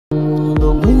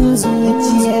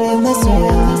zuciyar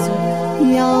masoya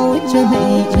ya wuce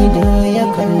mai ido ya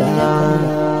kalla,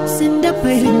 sun da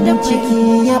farin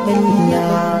ciki ya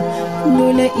balla,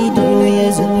 dole ido ya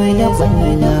zo ya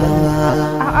balla.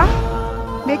 A'a,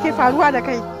 me ke faruwa da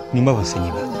kai? Ni ma ban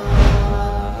sani ba.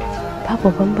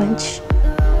 Babu bambanci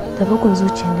da bugun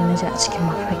zuciyar da na ji a cikin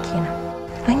mafarki na.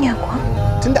 Anya kuwa?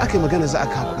 Tunda aka yi magana za a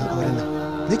kawo kuɗin auren nan,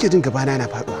 nake jin gabana yana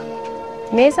faɗuwa.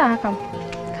 Me yasa hakan?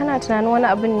 Kana tunanin wani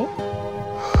abin ne?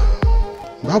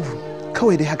 Babu,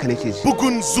 kawai dai haka nake ji.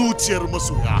 Bugun zuciyar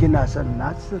masoya. Kina son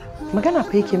Nasir? Magana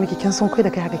fa yake miki kin san kai da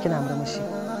kai haka kina murmushi.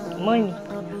 Mami,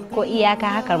 ko iyaka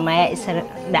hakar ma ya isar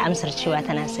da amsar cewa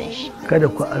tana son shi. Kada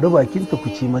ku ari bakinta ku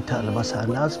ci mata albasa,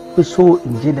 na fi so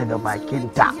in ji daga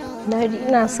bakinta. Nadi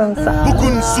ina son sa.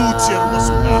 Bugun zuciyar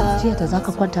masoya. Jiya da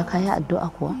zaka kwanta kayi addu'a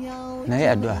kuwa? Na yi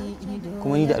addu'a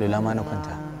kuma ni da alula ma na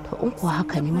kwanta. To in kuwa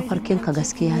haka ne mafarkinka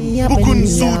gaskiya ne. Bugun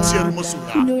zuciyar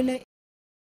masoya.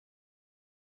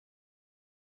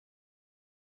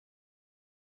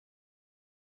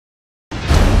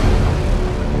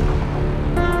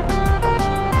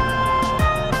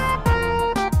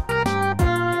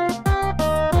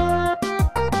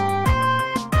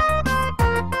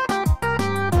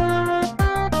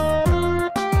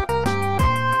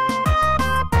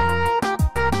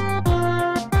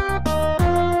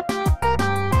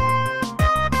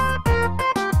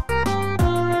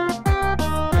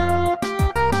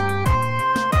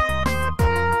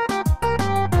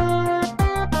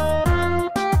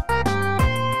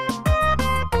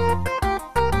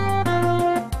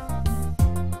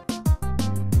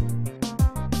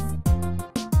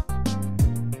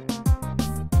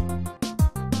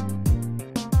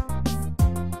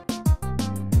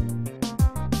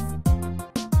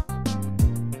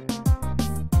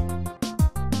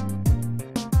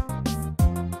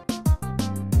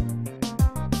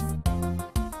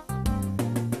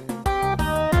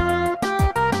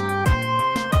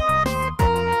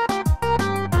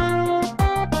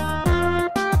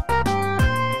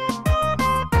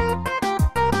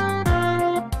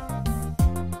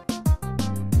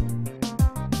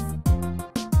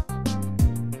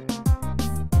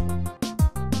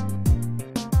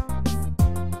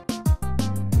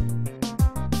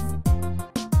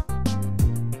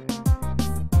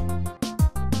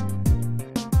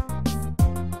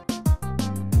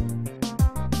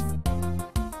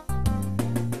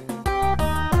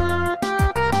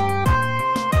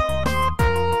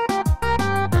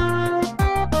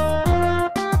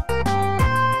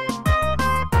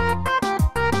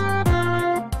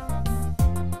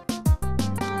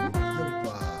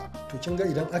 kin ga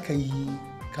idan aka yi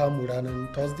kamu ranar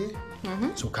Thursday,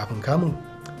 so kafin kamun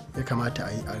ya kamata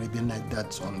a yi Arabian night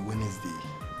that's on Wednesday.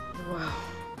 Wow,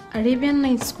 Arabian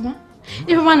nights kuma?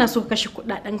 Ifa ba na so kashe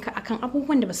kudadenka akan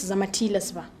abubuwan da basu zama tilas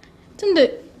ba. Tunda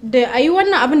da ayi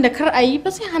wannan abin da kar ayi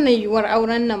ba sai hana yiwuwar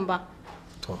auren nan ba.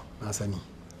 To, na sani.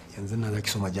 Yanzu na zaki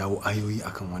so ma jawo ayoyi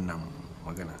akan wannan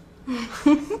magana.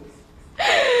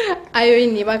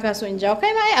 Ayoyin ne baka so in jawo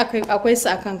kai ma ai akwai su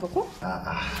akan ka ko?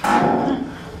 A'a.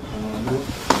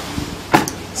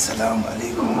 Assalamu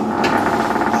alaikum.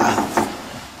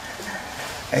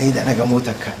 Ai da na ga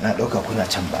motar ka na dauka kuna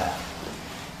can baya.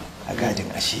 A gadin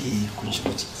ashe kun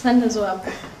shigo ciki. Sanda zuwa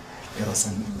ba. Yau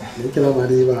san. Da yake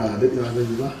lamari ba daɗewa zan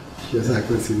yi ba, shi yasa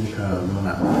kai sai ka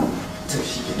nuna. To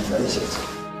shi ke da shi.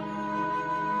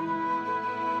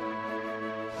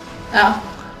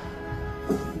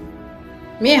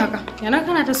 Me haka? Yana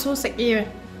kana ta so sakewa.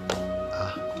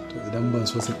 To idan ban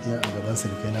so sakiya a gaban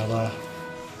sirkai na ba,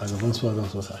 a gaban suwa zan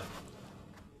so sa.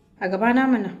 A gaba na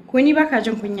mana, ko ni baka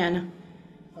jin kunya na?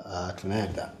 Tuna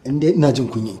yadda. In dai ina jin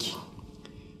kunyan ki.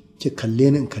 Ki kalle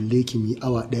ni in kalle ki mi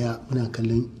awa daya muna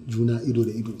kallon juna ido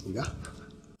da ido ga.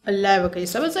 Allah baka yi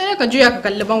saba sai ka juya ka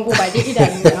kalli bango ba dai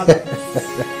idanu na ba.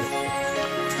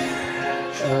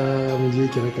 Mu je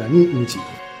ki raka ni in ci.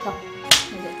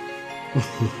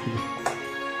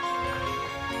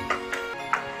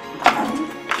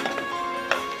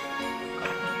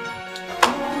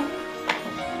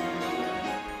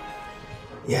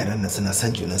 Yaran nan suna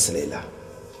son junansu Laila.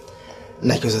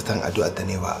 Ina kyautatan addu'a ta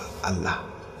ne wa Allah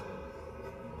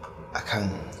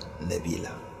akan Nabila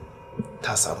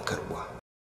ta samu karbuwa.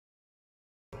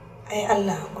 Ai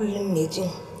Allah kullum mai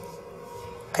jin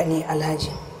ka ne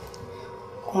Alhaji,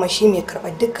 kuma shi mai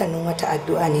karɓar dukkanin wata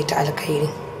addu'a ne ta alkhairi.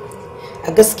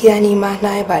 A gaskiya ni ma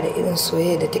na yaba da irin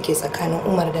soyayya da take tsakanin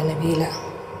Umar da Nabila.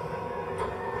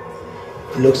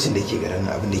 Lokacin da yake garin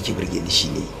abin da yake burge ni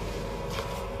shine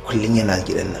kullum yana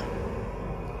gidan nan.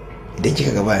 Idan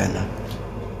kika ga baya nan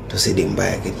to sai dai in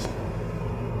baya gari.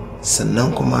 Sannan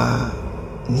kuma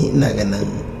ni ina ganin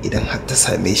idan har ta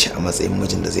same shi a matsayin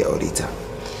mijin da zai aure ta,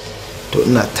 to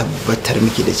ina tabbatar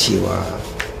miki da cewa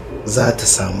za ta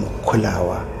samu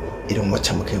kulawa irin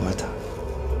wacce muka yi mata.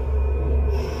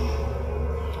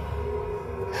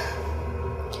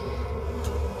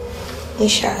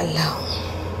 Insha Allah.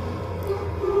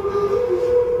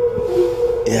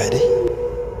 Ya dai?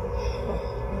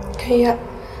 Kai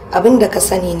abin da ka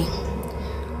sani ne.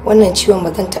 Wannan ciwon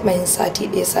ba zan taɓa yin sati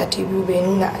ɗaya sati biyu bai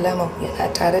nuna alamar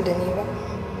yana tare da ni ba.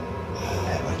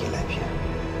 Allah ya baki lafiya.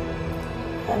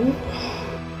 Amin.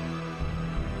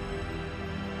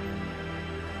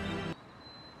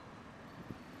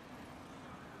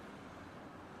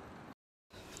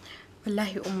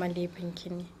 Wallahi umma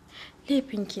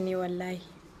laifinki ne wallahi.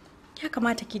 Ya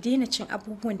kamata ki daina cin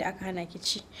abubuwan da aka hana ki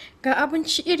ci. Ga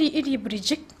abinci iri-iri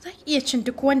birjik za ki iya cin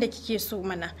duk wanda kike so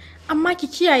mana. Amma ki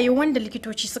kiyaye wanda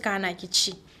likitoci suka hana ki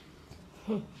ci.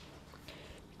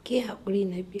 Ki haƙuri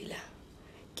Nabila.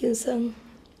 Kin san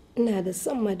ina da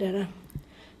son madara.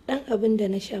 Dan abin da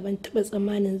na sha ban taɓa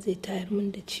tsammanin zai tayar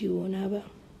min da ciwo na ba.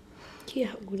 Ki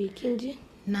haƙuri kin ji?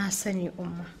 Na sani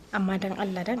umma, amma dan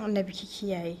Allah dan Annabi ki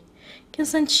kiyaye. Kin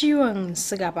san ciwon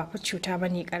siga ba fa cuta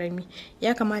bane karami.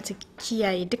 Ya kamata ki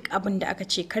kiyaye duk abin da aka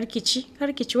ce karki ci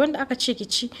wanda aka ce ki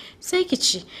ci sai ki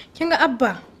ci. Kin ga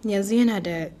Abba yanzu yana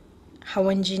da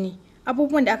hawan jini.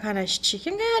 Abubuwan da aka hana shi ci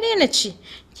kin ga ya daina ci.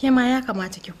 Ke ma ya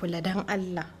kamata ki kula dan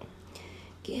Allah.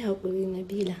 Ki haƙuri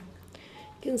Nabila.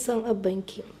 Kin san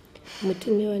abbanki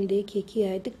mutum ne wanda yake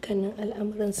kiyaye dukkanin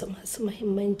al'amuransa masu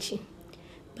muhimmanci.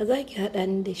 Ba za ki haɗa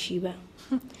ni da shi ba.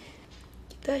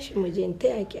 Tashi mu je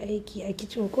taya ki aiki a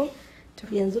kicin ko?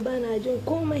 Yanzu ba na jin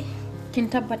komai. Kin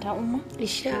tabbata umma?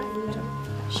 Insha Allah.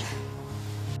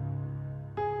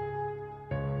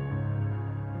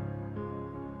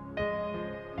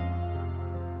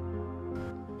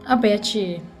 Abba ya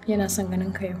ce yana son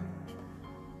ganin ka yau.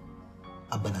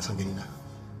 Abba na son gani na.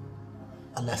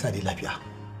 Allah ya sa dai lafiya.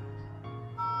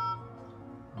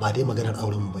 Ba dai maganar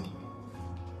auren mu bane.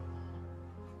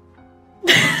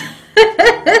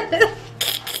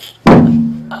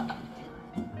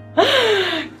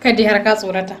 Kadai har ka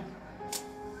tsorata.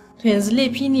 To yanzu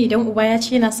laifi ne idan uba ya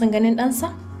ce yana son ganin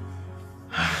ɗansa?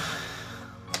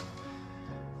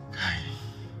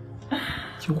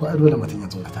 Kin ko dole mutum ya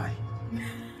tsorata ai.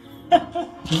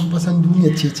 Kin san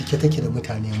duniya ce cike take da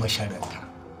mutane masharanta.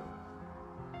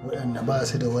 Waɗanda ba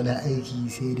su da wani aiki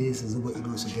sai dai su zuba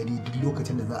ido su gani duk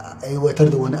lokacin da za a aiwatar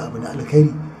da wani abu na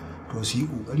alkhairi to su yi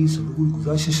ƙoƙari su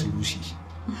rugurguza shi su rushe.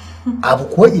 Abu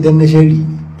ko idan na sharri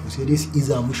ne to sai dai su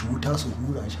iza mushi wuta su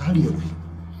hura shi har ya rufe.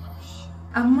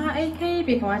 Amma ai kai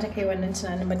bai kamata kai wannan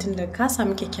tunanin ba tun da ka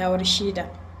samu kyakkyawar shaida.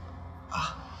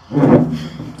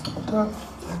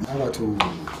 Wato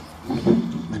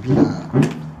Nabila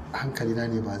hankali na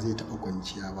ne ba zai taɓa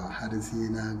kwanciya ba har sai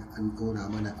na an ɗora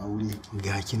mana aure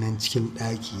ga kinan cikin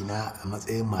ɗaki na a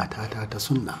matsayin matata ta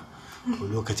sunna to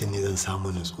lokacin ne zan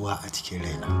samu nutsuwa a cikin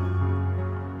raina.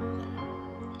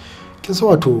 Kin san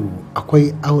wato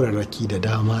akwai auraraki da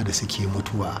dama da suke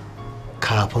mutuwa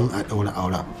kafin a ɗaura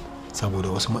auren saboda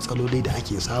wasu matsaloli da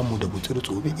ake samu da gutsuri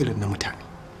tsobe irin na mutane.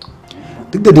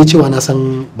 Duk da dai cewa na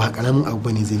san ba ƙaramin abu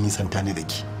bane zai nisanta ni da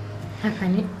ke. Haka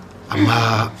ne.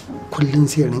 Amma kullum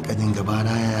sai rinka jin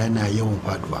gabana yana yawan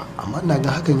faduwa amma ina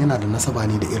ga hakan yana da nasaba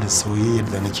ne da irin soyayyar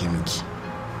da nake miki.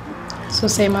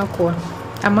 Sosai ma kuwa.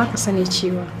 Amma ka sani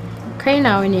cewa kai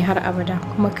nawa ne har abada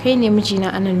kuma kai ne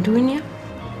mijina a nan duniya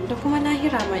da kuma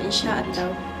lahira ma insha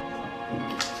Allah.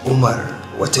 Umar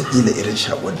wataƙila irin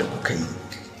shaƙuwar da kuka yi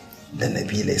da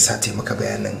Nabila ya sa maka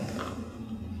bayanin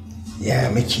yaya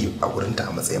muke a wurinta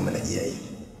a matsayin mu na iyaye.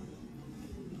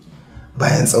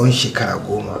 Bayan tsawon shekara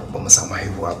 10 ba mu samu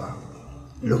haihuwa ba,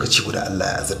 lokaci guda Allah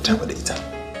ya azurta mu da ita.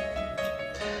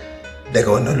 Daga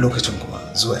wannan lokacin kuma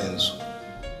zuwa yanzu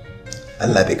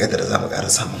Allah bai kaddara za mu ƙara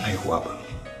samun haihuwa ba.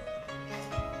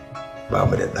 Ba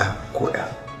mu da ɗa ko ɗa.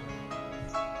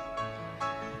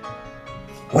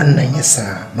 Wannan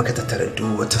yasa muka tattara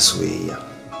duk wata soyayya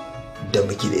da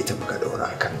muke da ita muka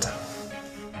ɗaura a kanta.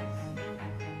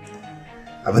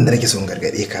 Abin da nake son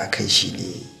gargaɗe ka kai shi ne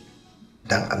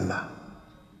dan Allah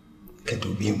ka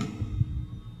dubi mu,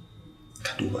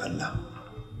 ka duba Allah,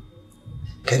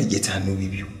 ka rike ta hannu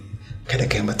biyu, kada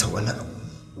kai mata wani abu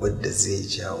wadda zai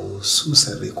jawo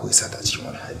susar rai ko ya sa ta cikin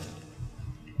wani hali.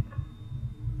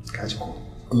 Ka ji ko?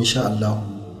 Insha Allah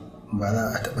ba za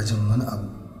a taɓa jin wani abu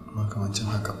makamancin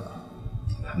haka ba.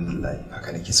 Alhamdulillah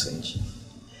haka nake son ji.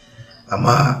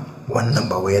 Amma wannan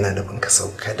ba wai yana nufin ka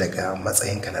sauka daga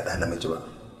matsayinka na ɗa namiji ba.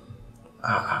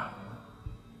 A'a.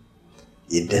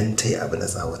 Idan ta yi abu na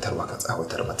tsawatarwa ka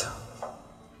tsawatar mata.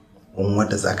 In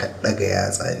wanda za ka ɗaga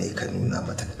yatsa ne ka nuna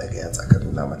mata ka ɗaga yatsa ka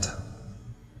nuna mata.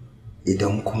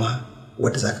 idan kuma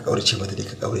wadda za ka ƙaurace mata dai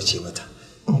ka ƙaurace mata,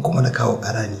 in kuma na kawo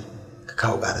ƙara ne ka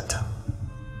kawo ƙararta.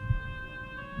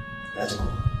 Na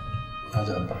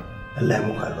ji abba. Allah ya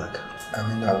muku albarka.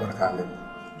 Amin da albarka amin.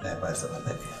 Allah ya ba zaman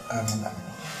lafiya. Amin amin.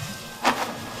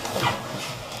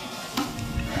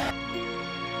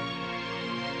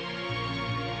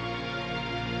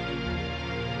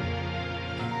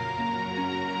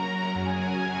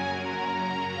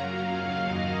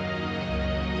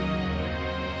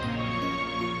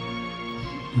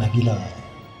 Nabila,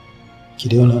 ki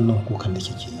daina wannan kukan da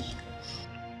kike yi.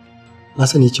 Na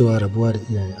sani cewa rabuwa da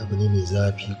iyaye abu ne mai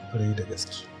zafi kwarai da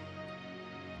gaske.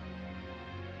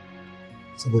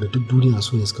 Saboda duk duniya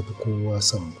su ne suka fi kowa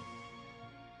son mu.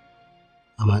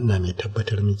 Amma ina mai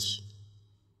tabbatar miki,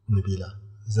 Nabila,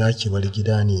 za ki bar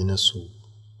gida ne na so,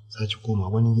 za ki koma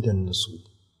wani gidan na so.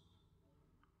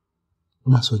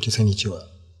 Ina so ki sani cewa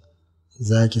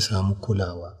za ki samu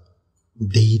kulawa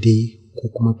daidai ko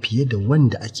kuma fiye da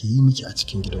wanda ake yi miki a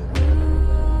cikin gidan.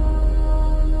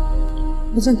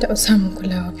 Ba zan taɓa samun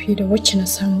kulawa fiye da wacce na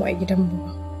samu a gidanmu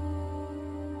ba.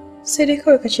 Sai dai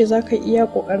kawai ka ce za ka iya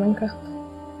ƙoƙarinka,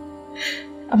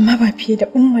 amma ba fiye da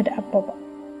umma da abba ba.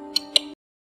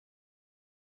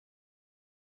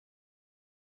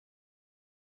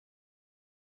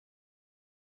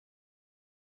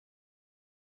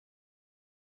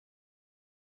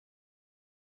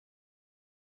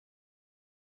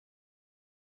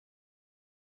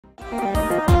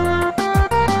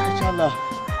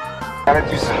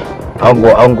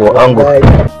 Ango.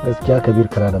 Gaskiya Kabir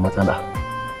kana da matsala.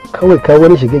 Kawai ka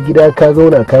wani shiga gida ka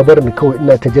zauna ka bar ni kawai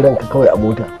ina ta jiran ka kawai a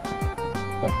mota.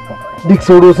 Duk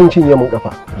sauro sun cinye mun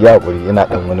kafa. Ya hakuri ina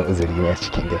dan wani uzuri ne a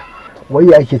cikin gida. Wai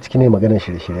ya ake ciki ne maganar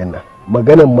shirye-shiryen nan.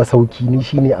 Maganar masauki ni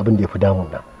shine abin da yafi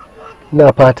damuna.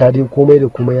 Ina fata dai komai da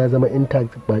komai ya zama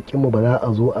intact, bakin mu ba za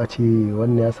a zo a ce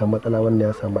wannan ya samu matsala wannan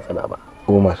ya samu matsala ba.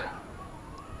 Umar,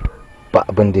 ba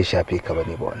abin da ya shafe ka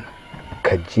bane ba wannan.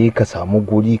 Ka je ka samu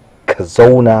guri ka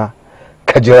zauna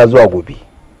ka jira zuwa gobe.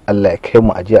 Allah ya kai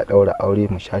mu aje a daura aure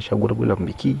mu shasha gurgulan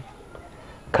biki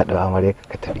ka da amare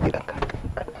ka tafi gidanka.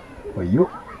 Wayyo.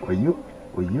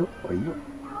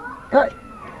 Kai.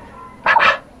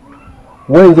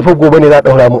 Wai yanzu fa gobe ne za a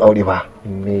daura mun aure ba.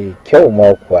 Me kyau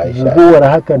ma kuwa Aisha. Gowar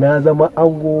haka na zama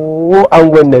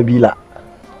angon Nabila.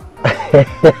 Kai.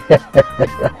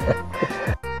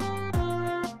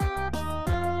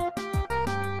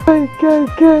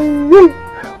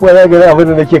 Wala gani abin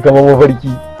da nake kamar mafarki.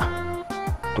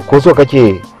 To ko so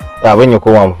kake abin ya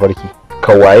koma mafarki?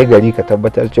 Ka waye gari ka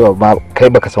tabbatar cewa ba kai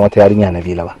baka san wata yarinya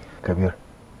Nabila ba. Kabir,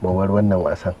 mawar wannan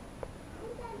wasan.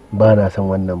 Ba na san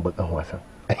wannan bakan wasan.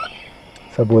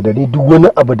 Saboda ni duk wani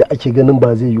abu da ake ganin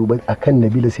ba zai yiwu ba akan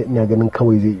Nabila sai ina ganin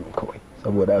kawai zai yiwu kawai.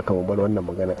 Saboda aka mu bar wannan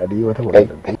magana a dai wata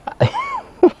magana.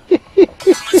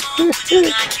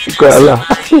 Ko Allah.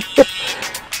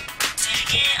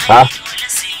 Ha?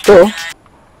 To.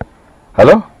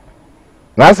 Hello?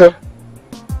 Nasir?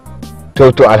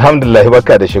 To alhamdulillah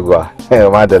barka da shigowa.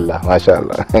 Madalla, masha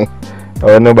Allah.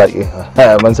 Wani baki,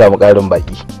 mun samu ƙarin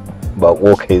baki.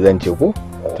 Bako kai zan ce ko?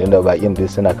 Tunda bakin dai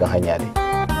suna kan hanya ne.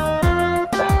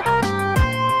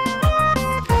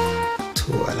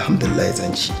 To alhamdulillah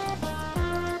zan ci.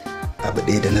 Abu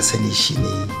ɗaya da na sani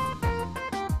shine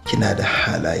kina da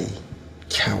halaye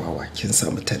kyawawa, kin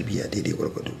samu tarbiyya daidai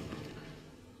gwargwado.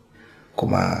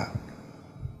 Kuma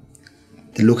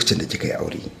duk lokacin da kika yi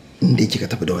aure inda kika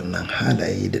tafi da wannan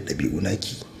halaye da ɗabi'u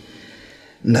naki,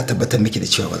 na tabbatar miki da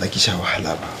cewa ba za ki sha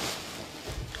wahala ba.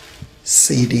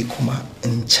 Sai dai kuma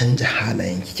in canja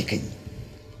halayen ki kika yi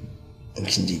in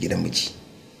kin je gidan miji,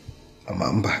 amma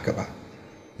in ba haka ba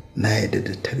na yarda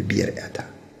da tarbiyyar yata.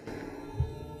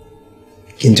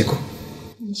 Kin ji ko?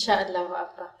 Insha Allah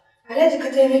abba. Alhaji ka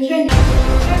taimake ni.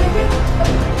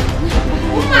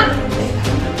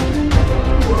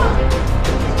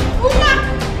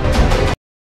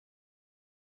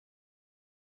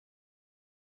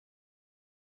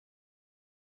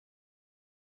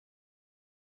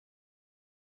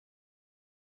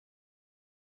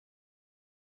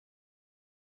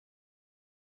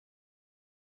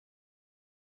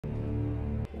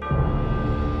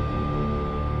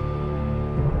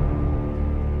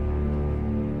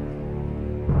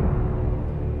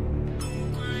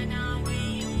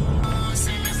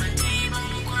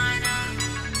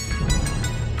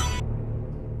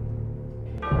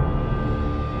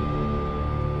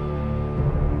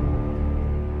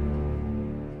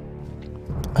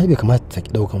 Ai bai kamata ta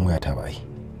ki daukan wayata ba ai.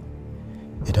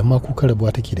 Idan ma kuka rabuwa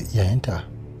take da iyayenta,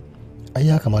 ai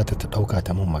ya kamata ta dauka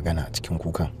ta min magana cikin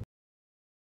kukan.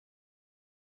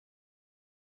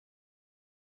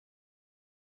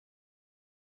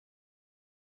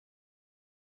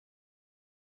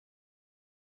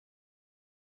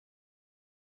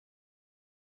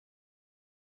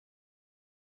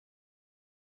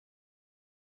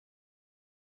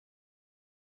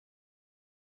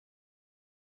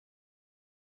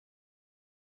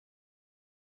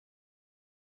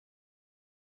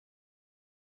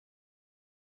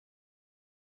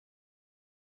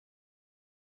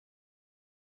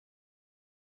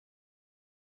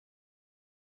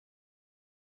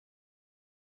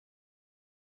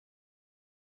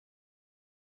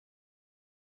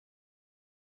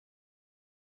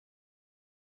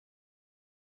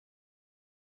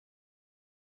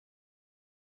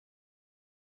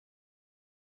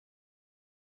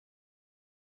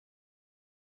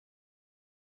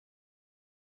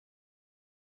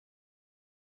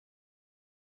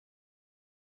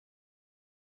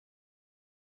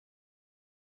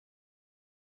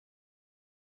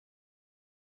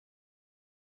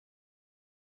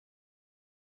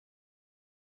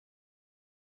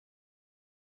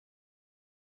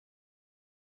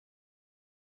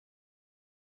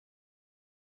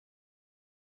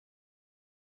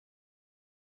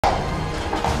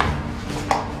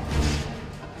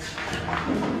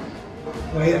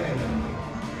 waye akan nan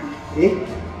eh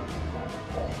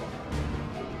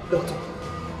doctor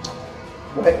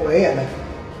waye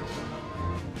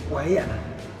anan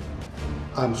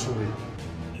I'm sorry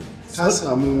ta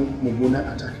samu mummunan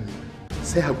attack ne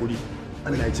sai hakuri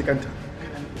Allah ya ci kanta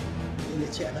ina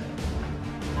ce anan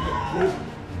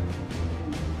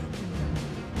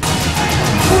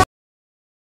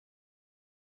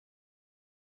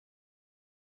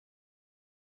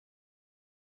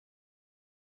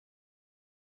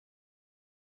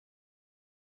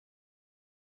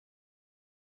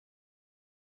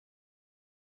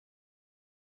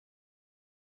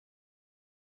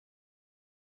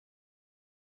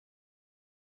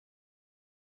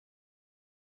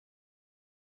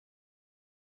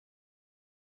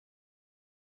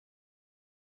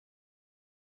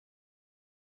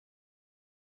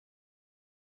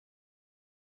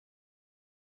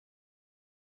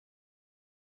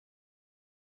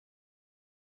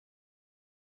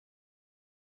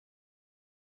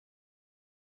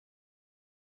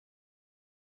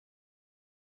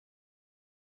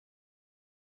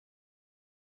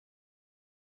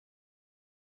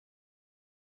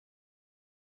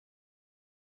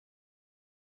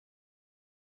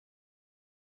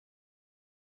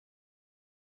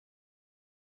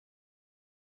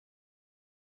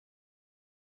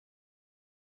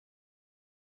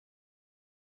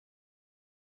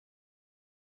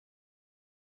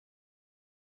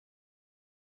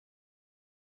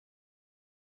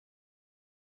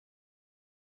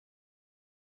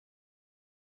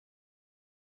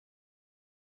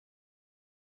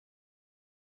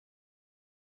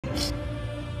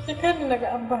Ki gani naga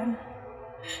Abbana.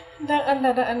 Dan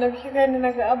Allah da Annabi ki gani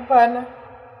naga Abbana.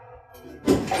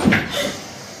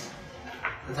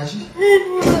 Tashi.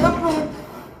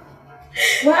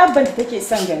 Wai Abban da take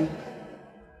son gani.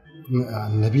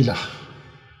 Nabila.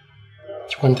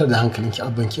 Ki kwantar da hankalinki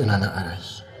abbanki yana nan a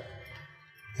rayi.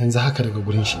 Yanzu haka daga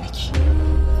gurin shi nake.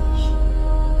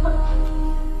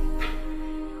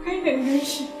 Kai da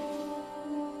shi.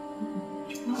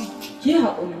 Ki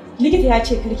haƙuri. Likita ya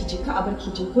ce kar ki je ka a bar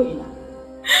ki je ko ina.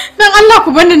 Dan Allah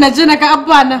ku bani na je na ga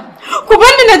Abbana. Ku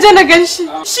bani na je na gan shi.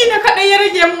 Shi ne kaɗai ya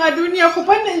rage min a duniya ku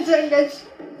bani in je in gan shi.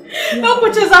 Dan ku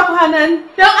ce za ku hana ni.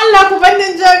 Dan Allah ku bani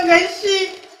in je in gan shi.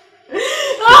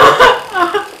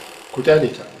 Ku kyale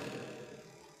ta.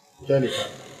 Kyale ta.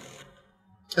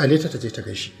 Kyale ta je ta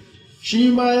gaishe.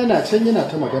 Shi ma yana can yana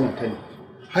ta magana ta ne.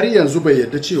 Har yanzu bai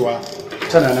yarda cewa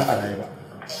tana nan a raye ba.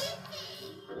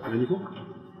 Gani ko?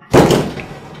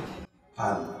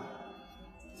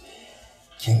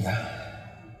 Kinga,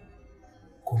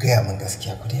 ku gaya min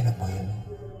gaskiya ku daina boye mu.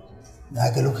 Na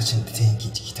ga lokacin da ta yanke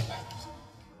jiki ta faɗi.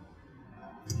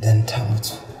 Idan ta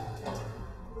mutu,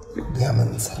 gaya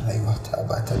min san rayuwa ta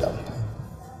ba ta da amfani.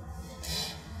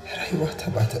 Rayuwa ta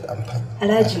ba ta da amfani.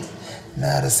 Alhaji.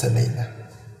 Na rasa Laila.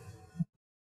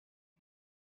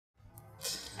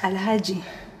 Alhaji,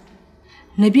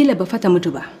 Nabila ba fata mutu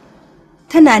ba.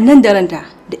 Tana nan da ranta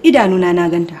da idanuna na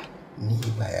ganta. Ni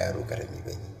ba yaro karami ba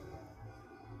ne.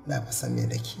 Na fa san me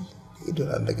nake da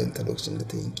idona da ganta lokacin da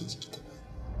ta yanke jiki ta.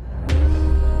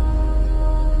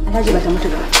 Alhaji ba ta mutu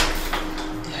ba.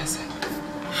 Ya sa.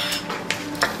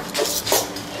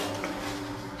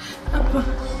 Abba.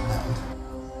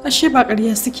 Ashe ba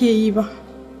ƙarya suke yi ba.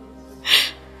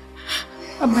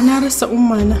 Abba na rasa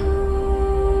ummana.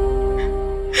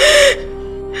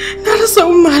 Na rasa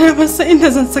ummana ban san inda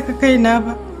zan saka kaina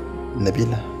ba.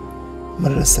 Nabila,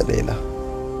 mun rasa Laila.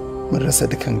 Mun rasa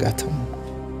dukan gatanmu.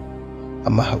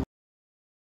 Amma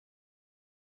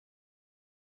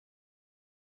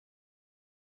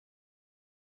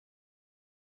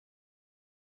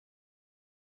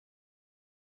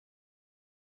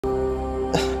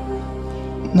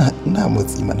na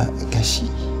motsi mana gashi.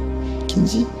 Kin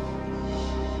ji?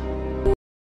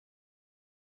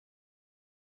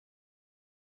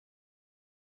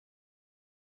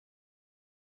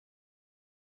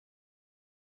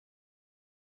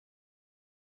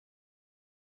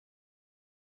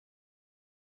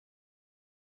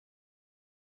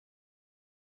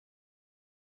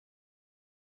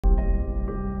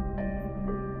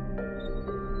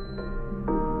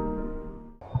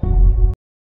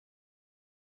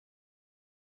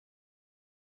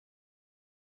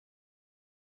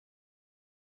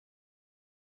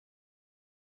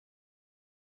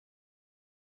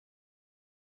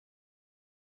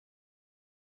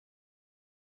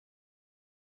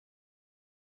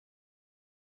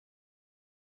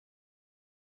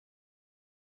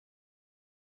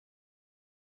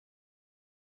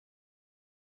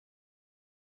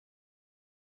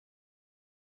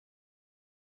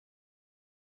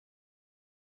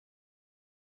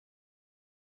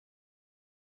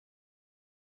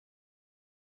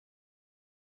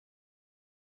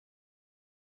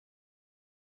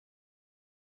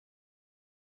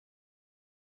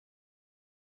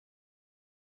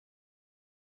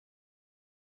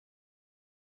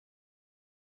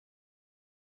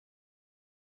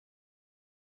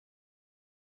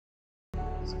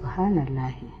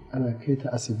 Subhanallahi. Ana kai ta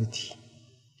asibiti.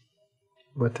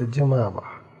 Bata jima ba.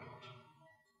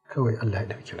 Kawai Allah ya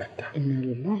ɗauki ranta. Inna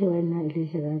lillahi wa inna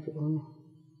ilaihi raji'un.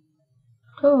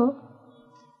 To.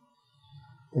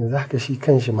 Yanzu haka shi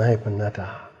kanshi mahaifin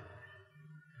nata.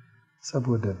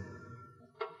 Saboda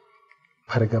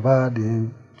fargaba da ya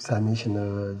same shi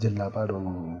na jin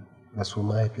labarin rasu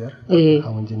mahaifiyar,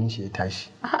 hawan jinin shi ya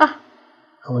tashi.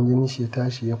 Hawan jinin shi ya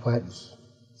tashi ya faɗi,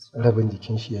 rabin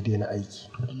jikin shi ya daina aiki.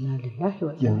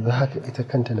 Yanzu haka ita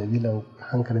kanta Nabila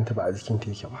hankalinta ba a jikinta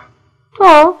yake ba.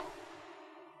 To,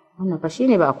 wannan fa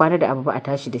shine ba a kwana da abu ba a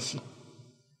tashi da shi.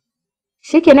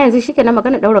 Shikenan yanzu shikenan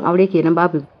magana ɗaurin aure kenan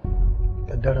babu.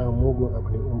 Kaddara mugun abu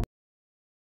ne.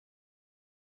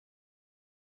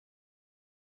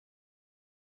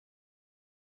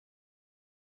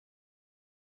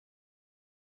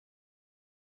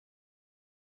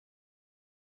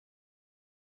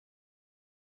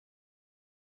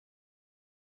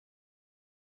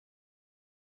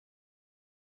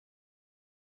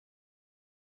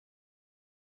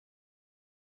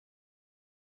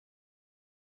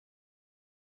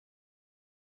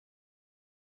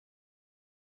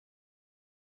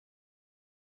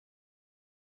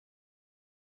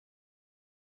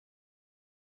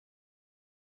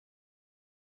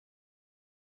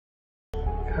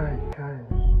 Kai,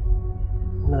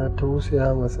 na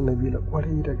tausaya masu Nabila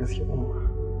kwarai da gaske umma.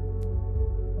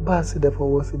 Ba su dafa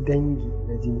wasu dangi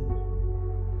na jini.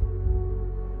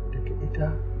 Daga ita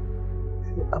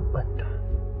sai abbanta.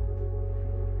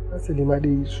 Asali ma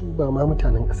dai su ba ma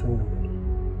mutanen ƙasar nan ba ne.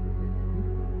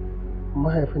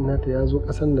 Mahaifin nata ya zo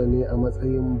ƙasar nan ne a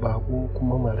matsayin bako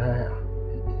kuma maraya.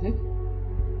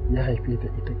 Ya haife ta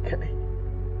ita kaɗai.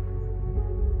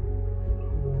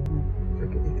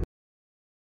 Daga ita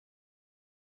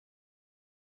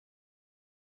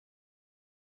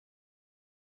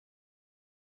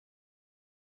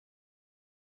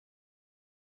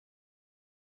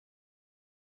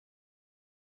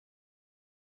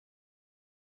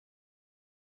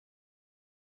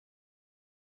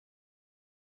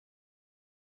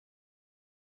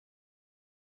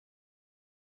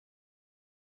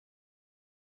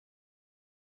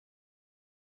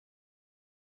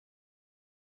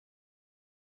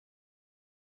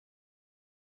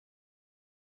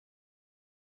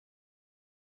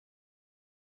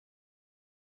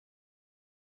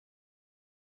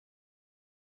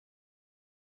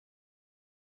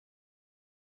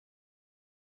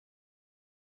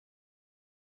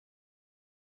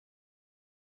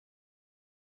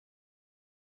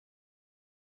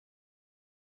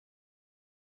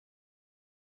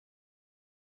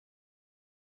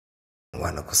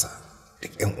na kusa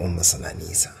duk ƴan uwan suna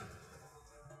nisa.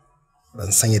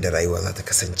 Ban san yadda rayuwa za ta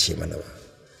kasance mana ba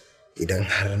idan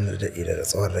har na daɗe da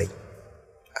tsawon rai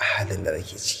a halin da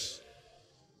nake ciki.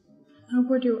 Na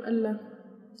gode wa Allah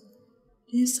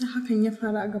da ya sa hakan ya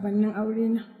faru a gabanin aure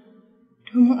na,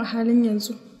 domin a halin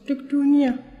yanzu duk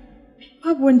duniya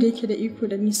babu wanda yake da iko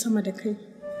da ni sama da kai.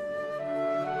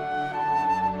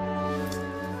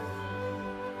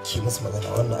 Ki musu magana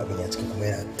wannan abin ya cika kuma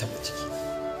yana taɓa ciki.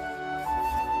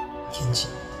 Kin ji?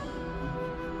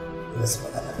 Musu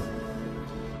magana.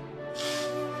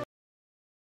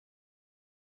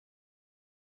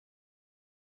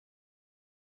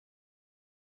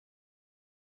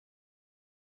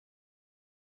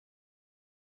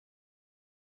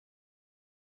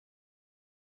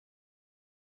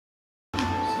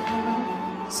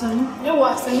 Sani?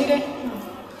 Yawa, sani dai.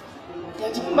 Ya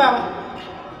jikin baba?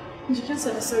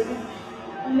 Jikinsa da sauki.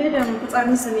 Wanda da mu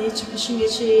fitsarinsa ne ya cika shi ne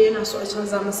ce yana so a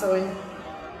canza masa wani.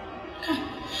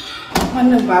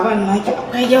 Wannan baban naki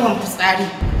akwai yawan fitsari.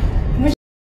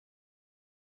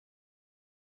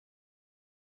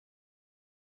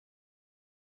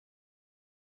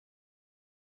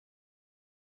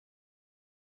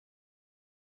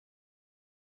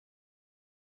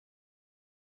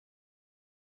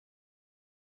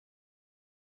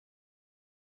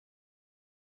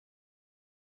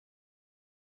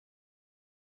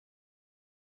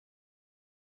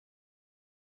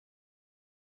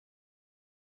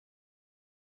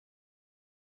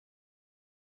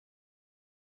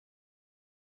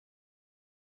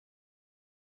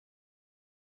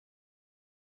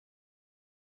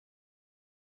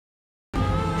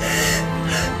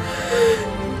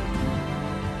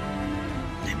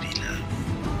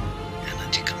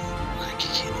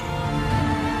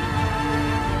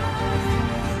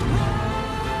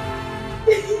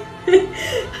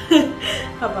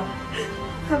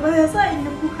 Haba ya sa in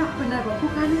yi kuka wala ba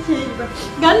kuka nake yi ba.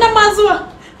 Ga nan ma zuwa.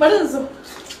 Bari in zo.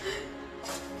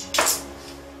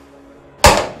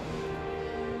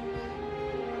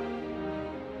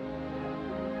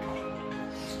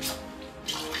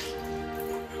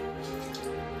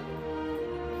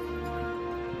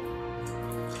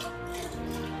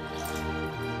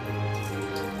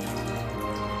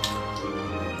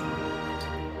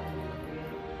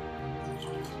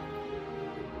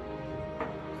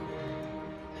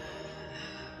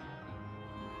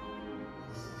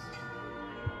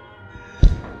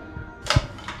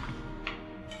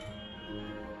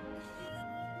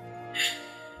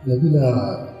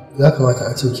 Nabila ya kamata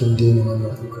a ce kin daina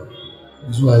wannan kuka.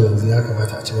 Zuwa yanzu ya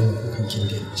kamata a ce wannan kukan kin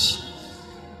daina shi.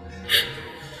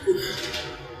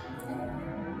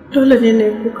 Dole ne na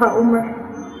yi kuka, Umar.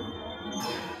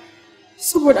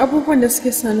 Saboda abubuwan da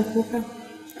suke sani kuka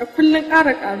a kullum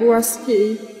ƙara ƙaruwa suke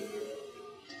yi.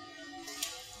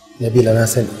 Nabila na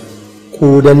sani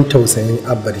ko dan tausayin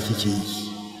abba da kike yi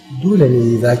dole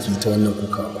ne za ki yi ta wannan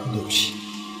kuka ko da yaushe.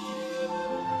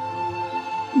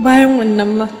 Bayan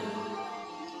wannan ma.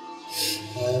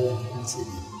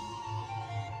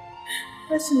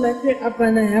 Rashin lafiyar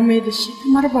Abbana ya mai da shi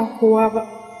kamar ba kowa ba.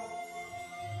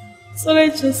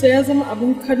 Tsiraicinsa ya zama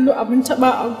abin kallo, abin taɓa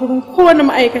a gurin kowane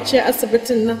ma'aikaci a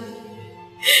asibitin nan.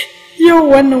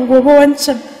 Yau wannan gobe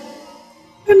wancan.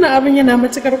 Wannan abin yana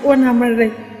matuƙar ƙona min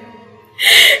rai.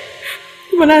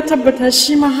 Kuma na tabbata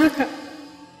shi ma haka.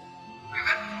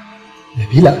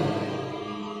 Nabila,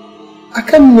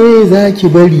 akan me za ki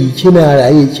bari kina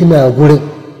raye kina gurin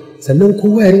sannan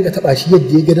kowa ya rinka taɓa shi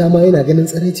yadda ya ga dama yana ganin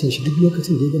tsiraicin shi duk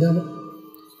lokacin da ya ga dama?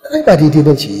 Ai ba daidai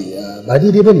ba ce, ba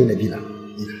daidai ba ne Nabila.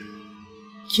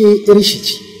 Ke ƴar shi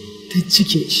ce ta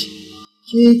cikin shi,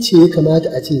 ke ce ya kamata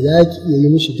a ce za ki iya yi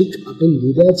mishi duk abin da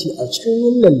ya dace a cikin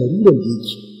wannan laluran da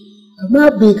yake.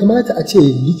 Amma bai kamata a ce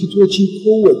likitoci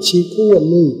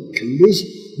kowanne kalle shi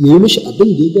ya yi mishi abin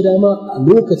da ya ga dama a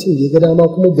lokacin da ya ga dama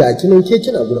kuma ga kinan ke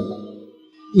kina gurin ba.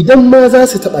 Idan ma za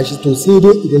su taɓa shi to sai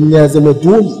dai idan ya zama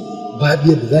dole babu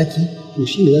yadda za ki to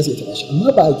shi ne za su iya taɓa shi,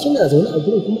 amma ba kina zaune a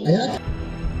gurin kuma a yaka.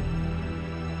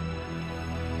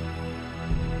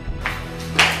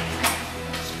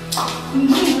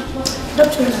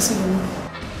 Doctor yana son gani.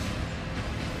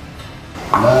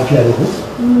 Lafiya ne ko?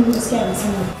 Gaskiya ba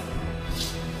sani.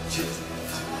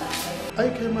 Ai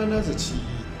kai ma na zaci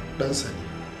ɗansa ne.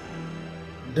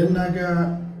 Dan na ga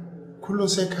kullum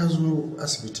sai ka zo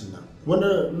asibitin nan. Wani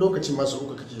lokaci masu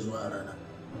uku kake zuwa a rana.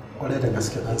 Kwarai da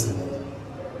gaske ɗansa ne.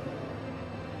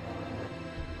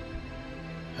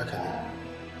 Haka ne.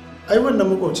 Ai wannan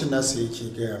makwabcin nasu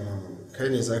yake gaya min kai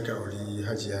ne za ka auri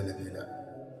Hajiya Nabila.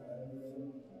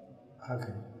 Haka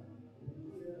ne.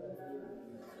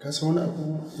 Ka san wani abu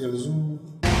yanzu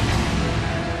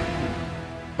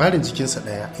barin jikinsa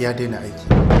ɗaya ya daina aiki.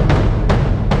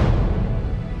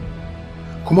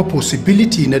 Kuma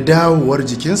possibility na dawowar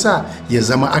jikinsa ya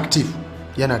zama active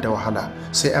yana da wahala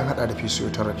sai an hada da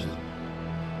physiotherapy.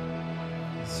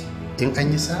 In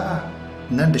an yi sa'a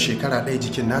nan da shekara ɗaya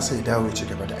jikin nasa ya dawo ya ci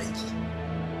gaba da aiki.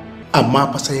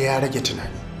 Amma fa sai ya rage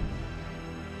tunani.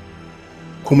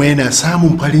 Kuma yana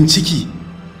samun farin ciki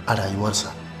a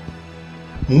rayuwarsa.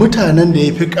 Mutanen da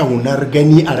ya fi ƙaunar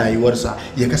gani a rayuwarsa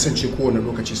ya kasance kowane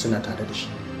lokaci suna tare da shi.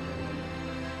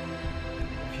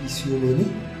 Fisiyo ne?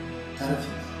 Tarafi.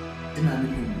 Ina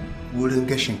nufin wurin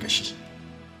gashin kashi.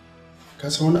 Ka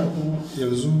san wani abu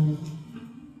yanzu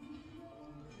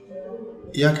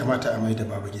ya kamata a mai da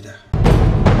baba gida.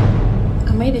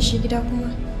 A mai da shi gida kuma?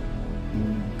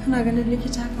 Kana ganin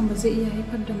likita hakan ba zai iya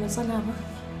haifar da matsala ba?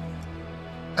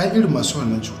 Ai irin masu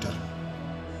wannan cutar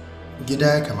gida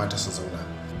ya kamata su zauna.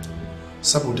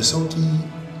 Saboda sauki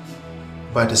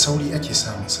ba da sauri ake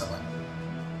samunsa ba.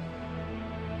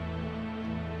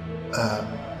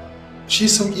 Shi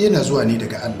sauki yana zuwa ne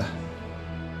daga Allah.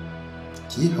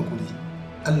 Ki yi haƙuri,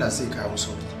 Allah zai kawo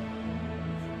sauki.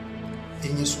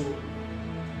 In ya so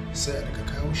sai a daga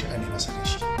kawo shi a ne masa da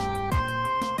shi.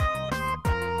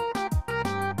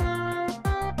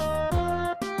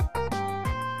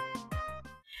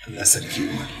 Allah sarki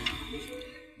Umar,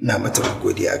 na matuƙar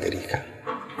godiya a gare ka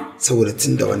saboda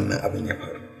tun da wannan abin ya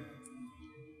faru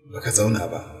baka zauna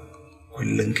ba,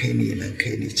 kullum kai ne nan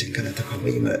kai ne cin kana ta fama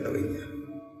yi mana ɗawainiya.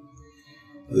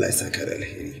 Allah ya saka da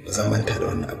alheri, ba zan manta da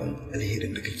wannan abin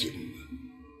alherin da kake yi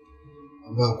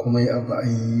ba. Ba kuma yi abu an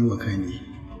yi wa kai ne.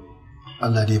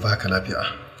 Allah dai baka lafiya.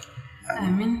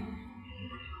 Amin.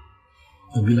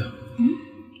 Nabila,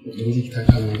 yanzu ki ta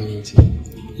kama ganin ce.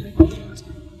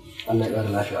 Allah ya ƙara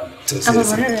lafiya. Abu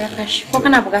bari da raka shi, ko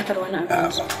kana buƙatar wani abu? A'a,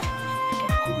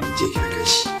 kuma je ki raka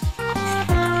shi.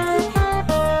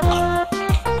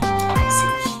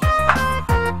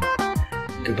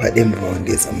 Gaba ɗaya mu ba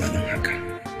wanda ya tsammanin haka.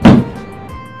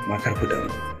 Makar ku da mu.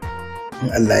 In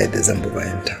Allah yadda zan bi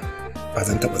bayanta, ba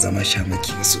zan taɓa zama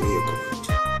shamaki ga soyayya ku.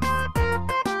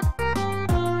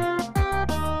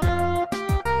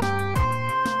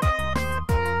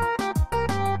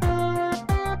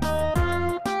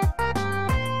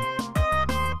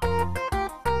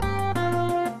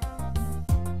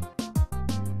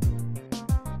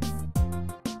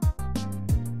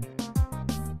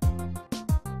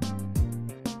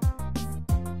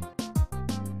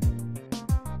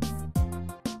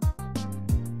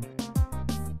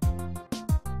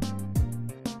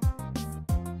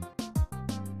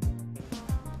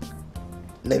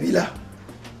 Nabila.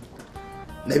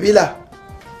 Nabila.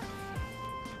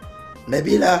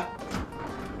 Nabila.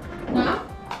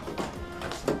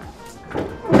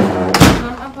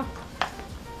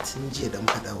 Tun jiya da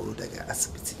muka dawo daga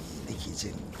asibiti ne nake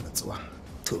jin matsuwa.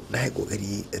 To na yi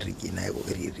kokari in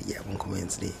rige abin kuma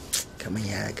yanzu ne kamar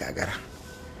ya gagara.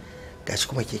 Gashi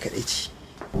kuma ke kaɗai ce.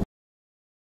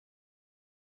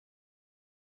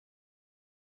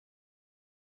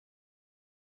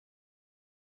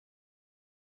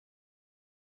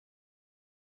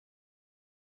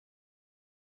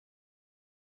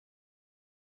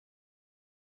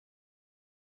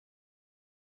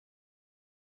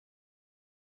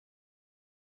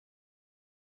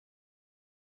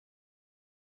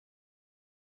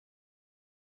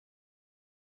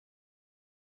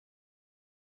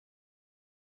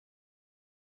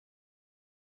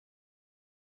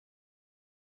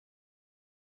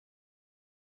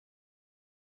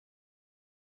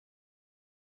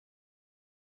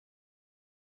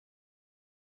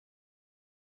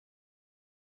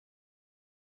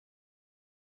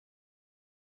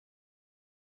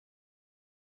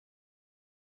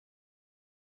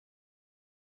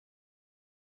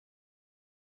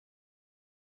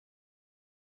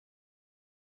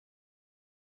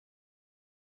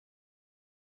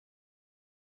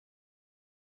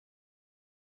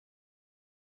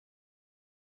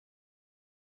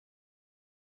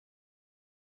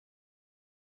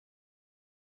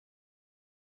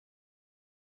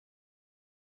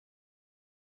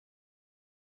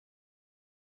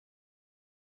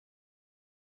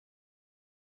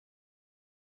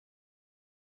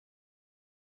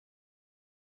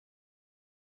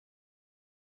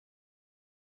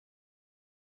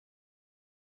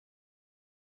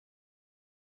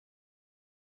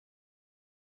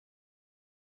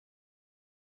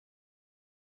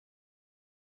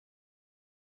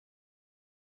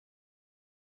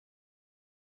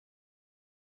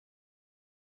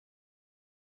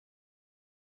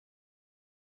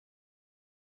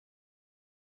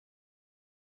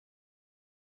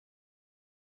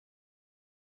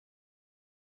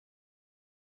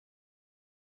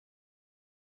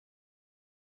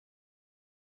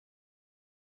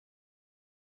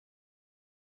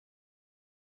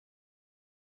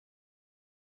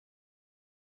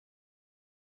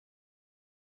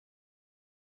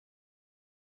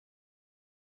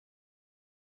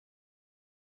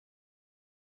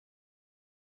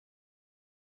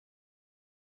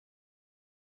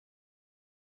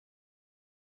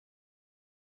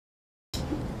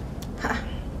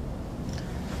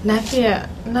 Lafiya,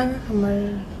 na ga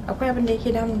kamar akwai abin da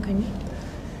yake damun ka ne?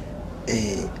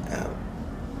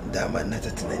 Dama na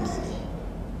ta tunani ne.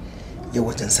 Yau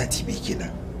wajen sati biyu kenan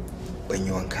ban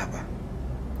yi wanka ba.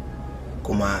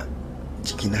 Kuma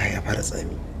jikina ya fara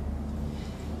tsami.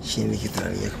 Shi ne nake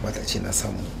tunanin ya kamata ce na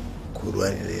samu ko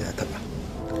ruwa ne da yana taba.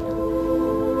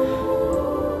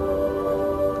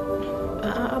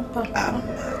 A'a abba.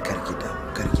 Amma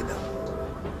karki damu.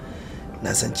 Na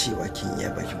san cewa kin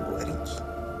iya bakin kokarinki.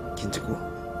 Kin ji ko?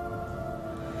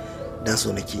 Dan so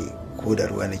nake ko da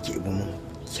ruwa nake ibo mun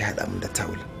ki hada mun da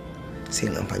tawul. Sai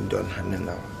in amfani da wannan hannun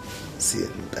nawa. Sai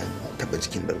in dan taba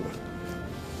jikin da ruwa.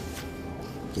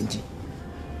 Kin ji?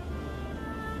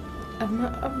 Amma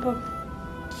abba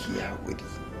ki haƙuri.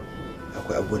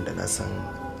 Akwai abubuwan da na san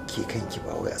ke kanki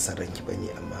ba wai a san ranki bane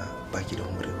amma baki da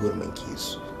hurman ki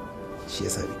su. Shi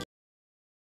yasa biki.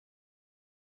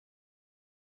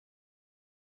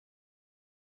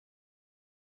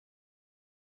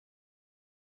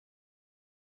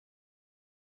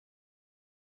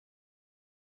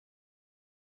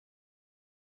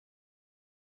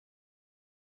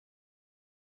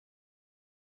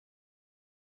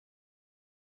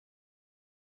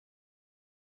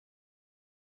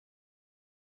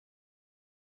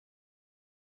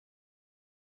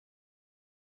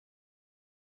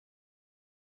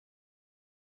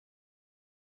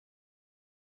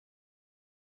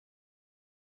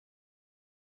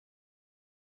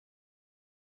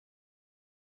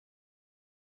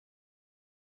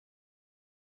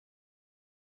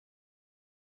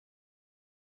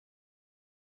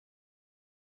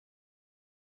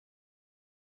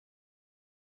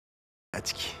 A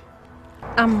ciki.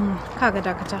 Kaga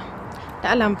dakata.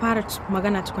 Da Allah mu fara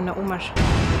magana tukuna Umar.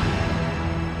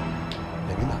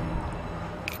 Nabila.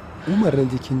 Umar ran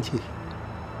jikin ce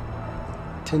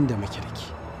tun da muke da ke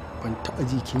ban taɓa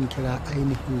ji kin kira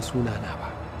ainihin sunana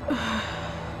ba.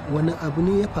 Wani abu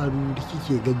ne ya faru da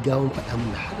kike gaggawan faɗa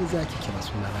min har za ki kira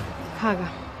sunana da ni. Kaga,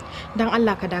 dan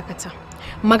Allah ka dakata.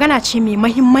 Magana ce mai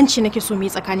mahimmanci nake so mu yi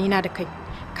tsakanina da kai.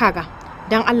 Kaga,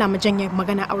 dan Allah mu janye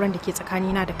magana auren da ke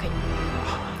tsakanina da kai.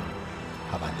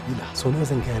 Haba Nabila, so nawa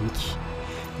zan gaya miki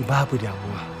babu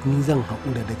damuwa, ni zan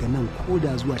haƙura daga nan ko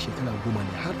da zuwa shekara 10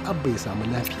 ne har abba ya samu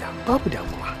lafiya. Babu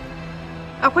damuwa.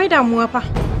 Akwai damuwa fa.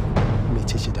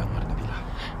 Mece ce damuwar Nabila?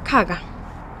 Kaga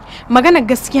maganar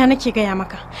gaskiya nake gaya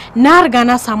maka, na riga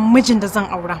na samu mijin da zan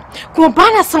aura, kuma ba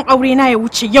na son aure na ya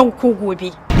wuce yau ko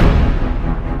gobe.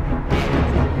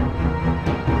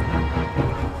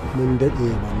 Mun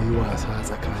daɗe ba mu yi wasa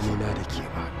tsakanina da ke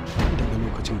ba daga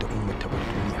lokacin da umar ta bar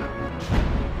duniya.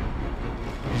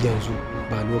 Yanzu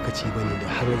ba lokaci ba ne da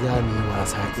har za mu yi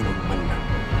wasa irin wannan.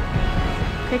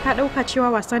 Kai ka ɗauka cewa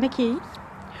wasa nake yi?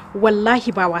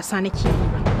 Wallahi ba wasa nake yi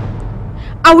ba.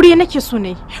 Aure nake so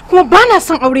ne, kuma ba na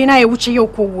son aure na ya wuce yau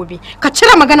ko gobe. Ka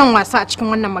cire maganan wasa a cikin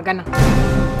wannan magana.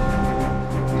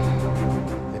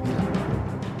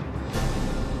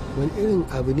 Wani irin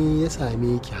abu ne ya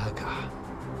same ki haka?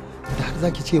 Da har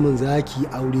zaki ce min zaki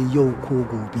aure yau ko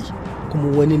gobe, kuma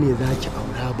wani ne zaki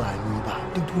aura ba ni ba.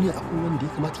 Duk duniya akwai wanda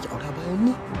ya kamata ki aura bayan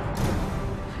ni?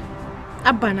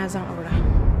 Abba na zan aura.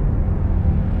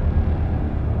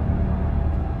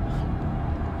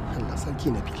 Allah sarki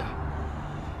Nabila.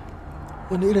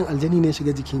 Wani irin aljani ne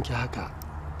shiga jikinki haka?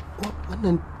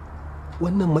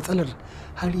 Wannan matsalar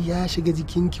har ya shiga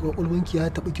jikinki, kwakwalwanki ya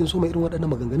taɓa kin so mai irin waɗannan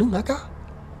maganganun haka?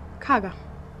 Kaga,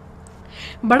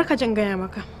 barka jin gaya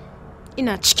maka,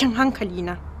 ina cikin hankali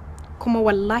na, kuma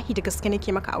wallahi da gaske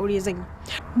nake maka aure zan yi,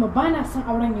 kuma ba na son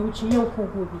auren ya wuce yau ko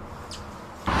gobe.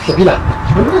 Nabila,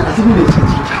 wani aljani ne shiga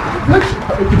jikinki?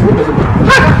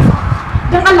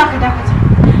 Don Allah ka dakata,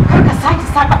 kar ka sake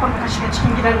sa kafar ka shiga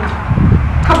cikin gidan nan.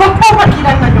 Ka bar kofar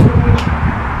gidan nan da wuri.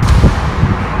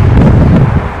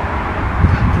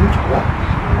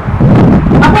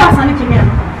 Abu wasa nake gaya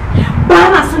maka. Ba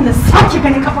na son na sake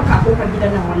ganin kafa ka a kofar gidan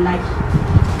nan wallahi.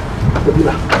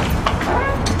 Nabila.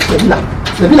 Nabila.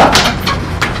 Nabila.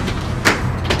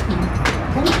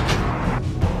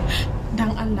 Dan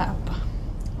Allah Abba.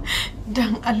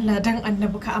 Dan Allah dan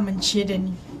Annabi ka amince da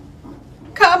ni.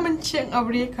 Ka amince in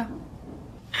aure ka.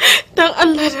 Dan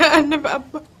Allah dan Annabi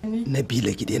Abba.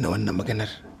 Nabila ki daina wannan maganar,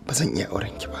 ba zan iya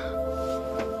auren ki ba.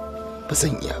 Ba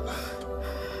zan iya ba.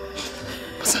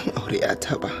 Ba zan aure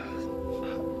ta ba.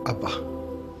 Abba,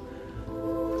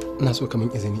 ina so kamin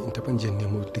izini in tafi jin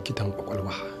nemo likitan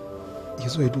kwakwalwa. Ya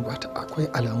zo ya duba ta, akwai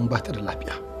alamun ba ta da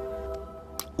lafiya.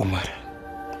 Umar,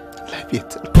 lafiyar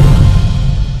talau.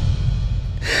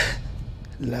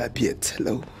 Lafiyar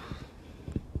talau.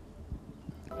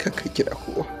 Kaka kira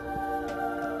kowa.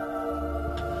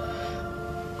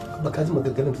 Ba ka ji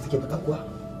maganganun da suke faɗa kuwa?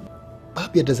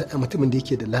 Babu yadda za a mutumin da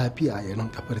yake da lafiya ya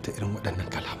rinka furta irin waɗannan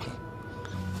kalaman.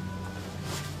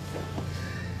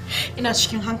 Ina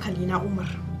cikin hankali na Umar.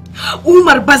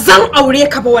 Umar ba zan aure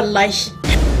ka ba wallahi.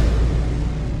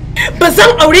 Ba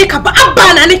zan aure ka ba,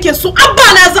 Abba na nake so, Abba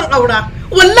na zan aura.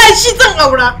 Wallahi shi zan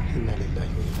aura.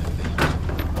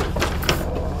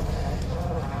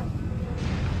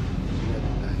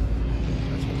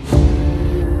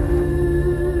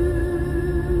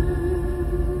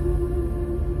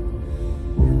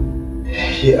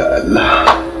 Ya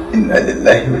Allah, inna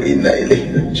lillahi wa inna ilaihi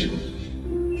raji'un.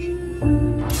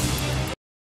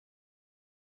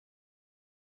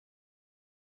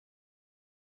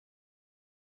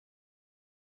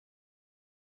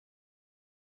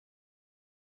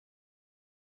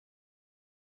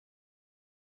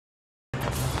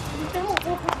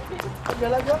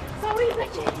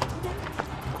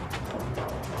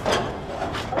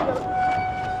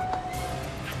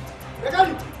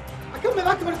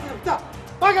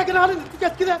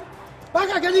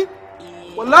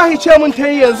 Wallahi ce mun ta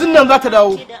yi yanzu nan za ta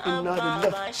dawo. Inna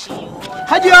lillahi.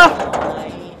 Hajiya!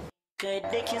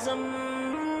 Kada ki zan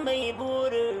bai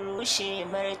burin rushe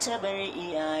martabar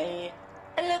iyaye.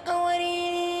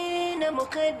 Alƙawari na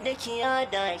mukaddaki ya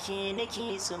dake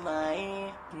nake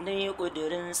tsumaye. Na yi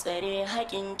ƙudurin tsare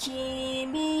haƙin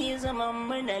kimi zaman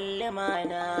munan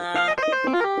limana.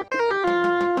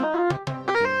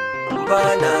 Ba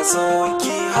na so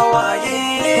ki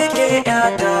hawaye ke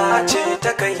yata ce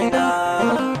ta kaina.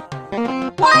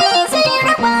 Waye zai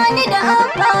raba ni da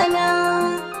Abbana?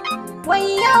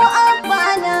 Wayyo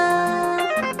Abbana,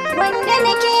 wanda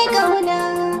nake kauna,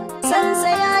 sansa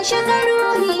ya shiga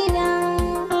ruhina.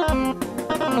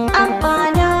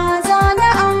 Abbana zana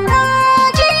aura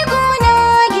jiguna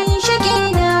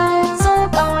ginshikina, so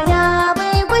kauna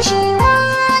bai gushewa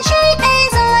shi ɗai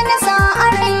zana sa a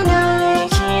raina.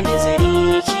 Ke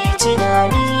nazari ke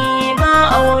tunani ba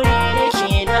aure da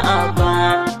ke da Abba.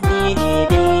 Ni ne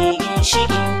dai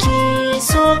ginshiƙin ki,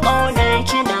 so ƙaunar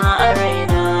kina a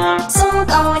raina. So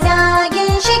kauna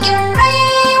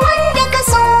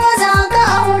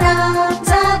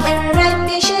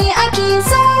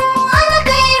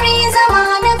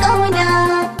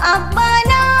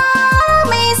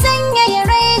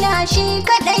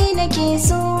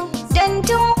dan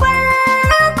tun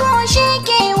farko shi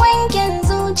ke wankin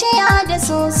zuciya da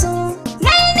soso.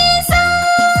 Nai nisa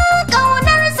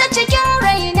ƙaunarsa cikin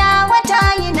raina wata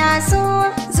yana so,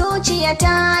 zuciya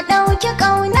ta ɗauki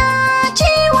ƙauna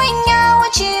ciwon ya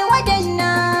wuce wadanna.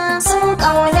 Sun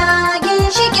ƙauna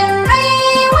ginshiƙin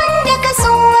rai wanda ka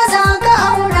so za ka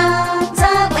aura,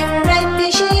 zaɓin rabbi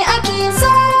shi ake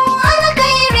so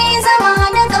alkhairi zama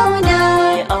na ƙauna.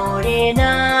 Aure na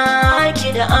ki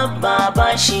da abba ba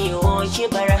shi ki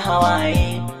bar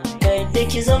hawaye, kada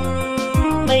ki zam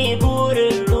mai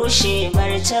burin rushe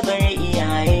martabar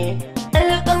iyaye.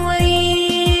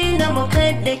 Alƙawari na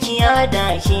mukadda ki yada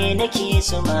ke nake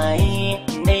sumaye,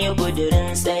 na yi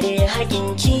gudurin tsare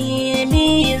haƙinki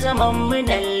ni zaman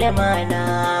munan lamana.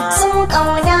 Sun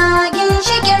ƙauna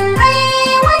ginshiƙin rai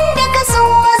wanda ka so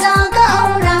za ka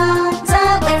aura,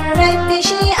 zaɓin rabbi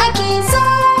shi ake so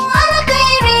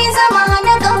alkhairi zama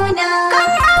na ƙauna.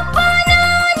 Kan Abbana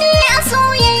ne a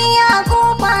soyayya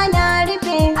kofa na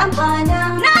rufe Abbana,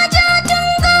 na ja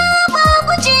tunga ba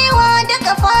gujewa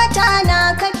daga fata na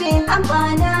kafe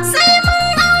Abbana. Sai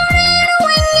mun aure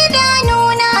ruwan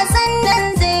idanuna sannan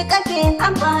zai kafe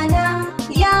Abbana.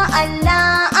 Ya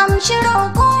Allah amshi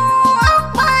roƙo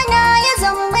Abbana ya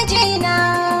zama mijina.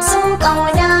 Sun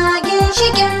ƙauna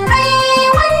ginshiƙin rai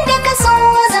wanda ka so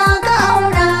za ka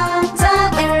aura,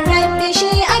 zaɓin rabbi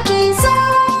shi ake so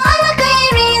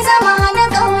alkhairi zama na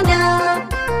ƙauna.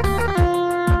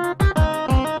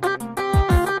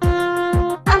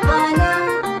 Abbana,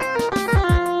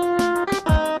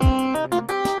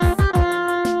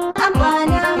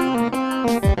 Abbana,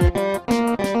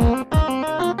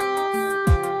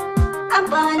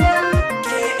 Abbana.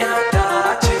 Ke ƴata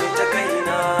ce ta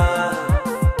kaina.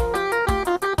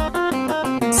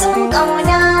 Sun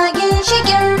ƙauna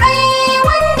ginshiƙin rai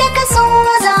wanda ka so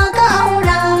za ka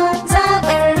aura,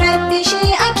 zaɓin rabbi shi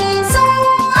ake so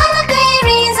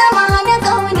alkhairi zama na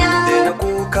ƙauna. Daina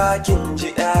kuka kin ji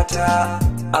ƴata,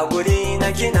 a guri na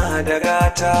kina da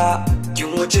gata, kin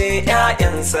wuce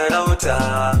ƴaƴan sarauta,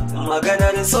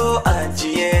 maganar so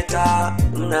ajiye ta,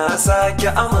 na sake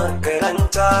a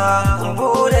makaranta,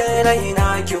 bude raina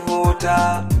ki huta,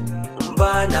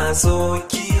 ba na so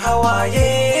ki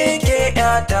hawaye, ke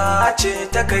ƴata ce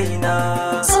ta kaina.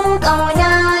 Sun ƙauna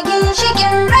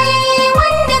ginshiƙin rai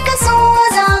wanda ka so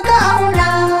za ka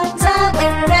aura,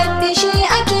 zaɓin rabbi shi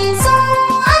ake so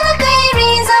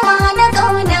alkhairi zama na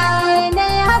ƙauna. Na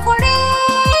yi haƙuri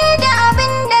da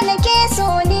abin da nake so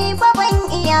ni fa ban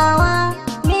iyawa,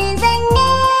 me zan yi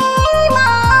ma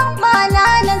Abbana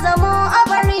na zamo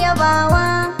abar yabawa.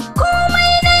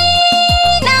 Komai dai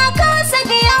na kasa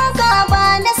biyan ka ba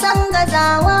na san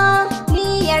gazawa,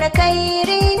 niyyar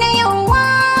kairi na yawa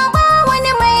ba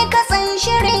wani mai katsan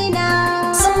shirina.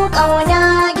 Sun ƙauna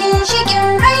ginshiƙin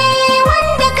rai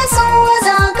wanda ka so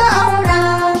za ka aura,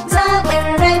 zaɓin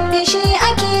rabbi shi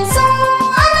ake so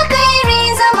alkhairi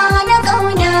zama na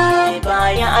ƙauna.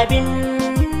 Baya abin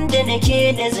da nake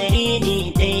da zarili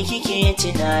dai kike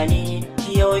tunani,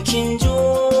 yau kin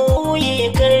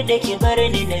juye kar da ki bar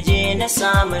ni na je na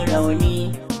samu rauni.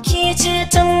 Ki ce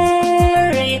tun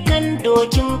rai kan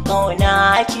dokin ƙauna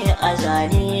ake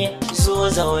azani, zo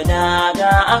zauna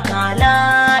ga akala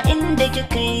inda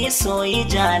kika yi soyi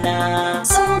jana.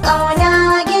 Sun ƙauna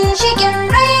ginshiƙin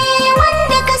rai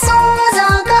wanda ka so za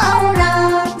ka aura,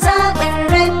 zaɓin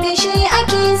rabbi shi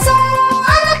ake so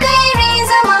alkhairi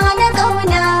zama na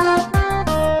ƙauna.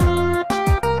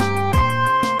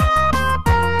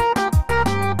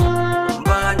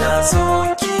 Ba na so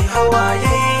ki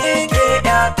hawaye, ke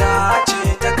ƴata ce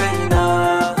ta kaina.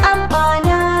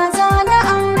 Abbana zana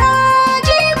aura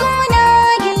jiguna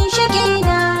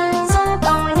ginshiƙina, sun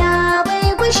ƙauna bai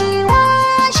gushewa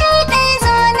shi ɗai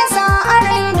zana sa a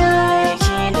raina.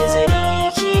 Ke da zari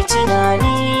ki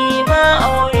tunani ba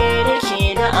aure da ke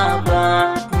da abba,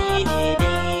 ni ne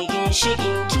dai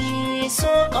ginshiƙin ki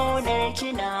so ƙaunar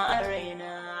kina a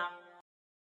raina.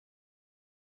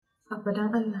 Abba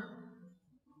dan Allah,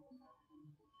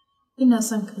 ina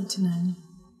son kai tunani.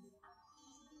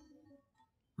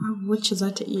 Babu wacce za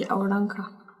ta iya aurenka,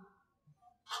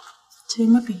 ta yi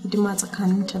maka hidima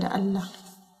tsakaninta da Allah.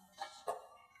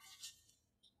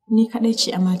 Ni kaɗai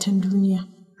ce a matan duniya,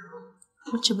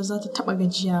 wacce ba za ta taɓa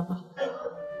gajiya ba.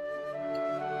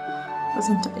 Ba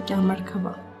zan taɓa ƙyamar ka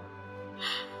ba.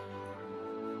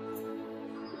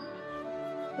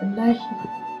 Wallahi,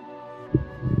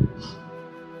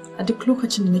 a duk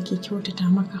lokacin da nake kyautata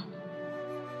maka,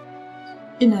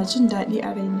 ina jin daɗi a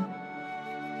raina.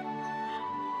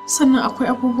 Sannan akwai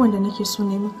abubuwan da nake so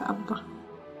ne maka Abba,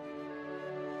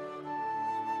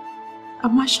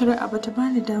 amma shari'a bata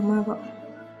bani dama ba.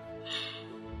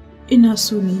 Ina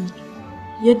so ne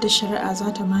yadda shari'a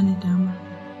za ta bani dama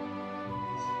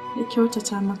ya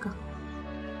kyautata maka,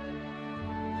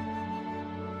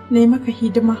 na yi maka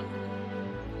hidima,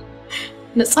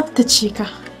 na tsabtace ka,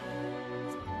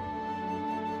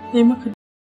 na yi maka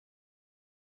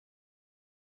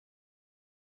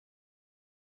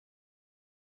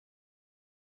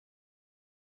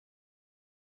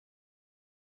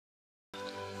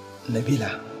Nabila,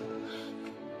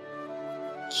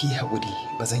 ki haƙuri,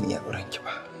 ba zan iya aurenki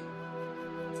ba.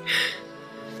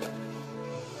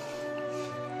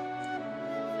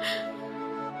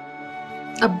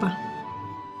 Abba,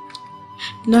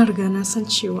 na riga na san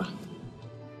cewa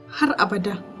har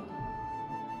abada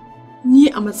ni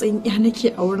a matsayin ya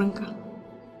nake a wurinka,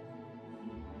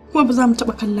 kuma ba za mu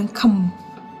taɓa kallon kanmu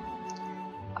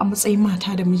a matsayin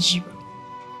mata da miji ba.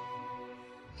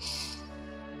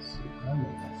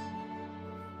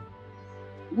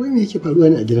 Wai me yake faruwa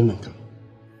ne a gidan nan kan?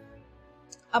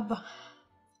 Abba,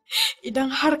 idan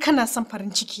har kana son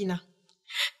farin ciki na,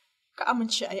 ka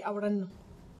amince a yi auren nan.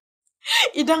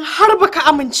 Idan har baka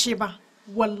amince ba,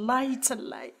 wallahi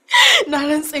tallahi, na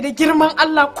rantse da girman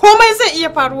Allah komai zai iya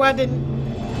faruwa da ni.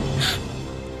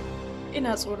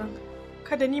 Ina tsoron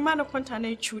kada ni ma na kwanta na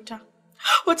yi cuta.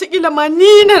 Wataƙila ma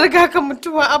ni na riga ka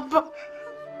mutuwa, Abba.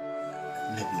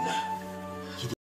 Nabila.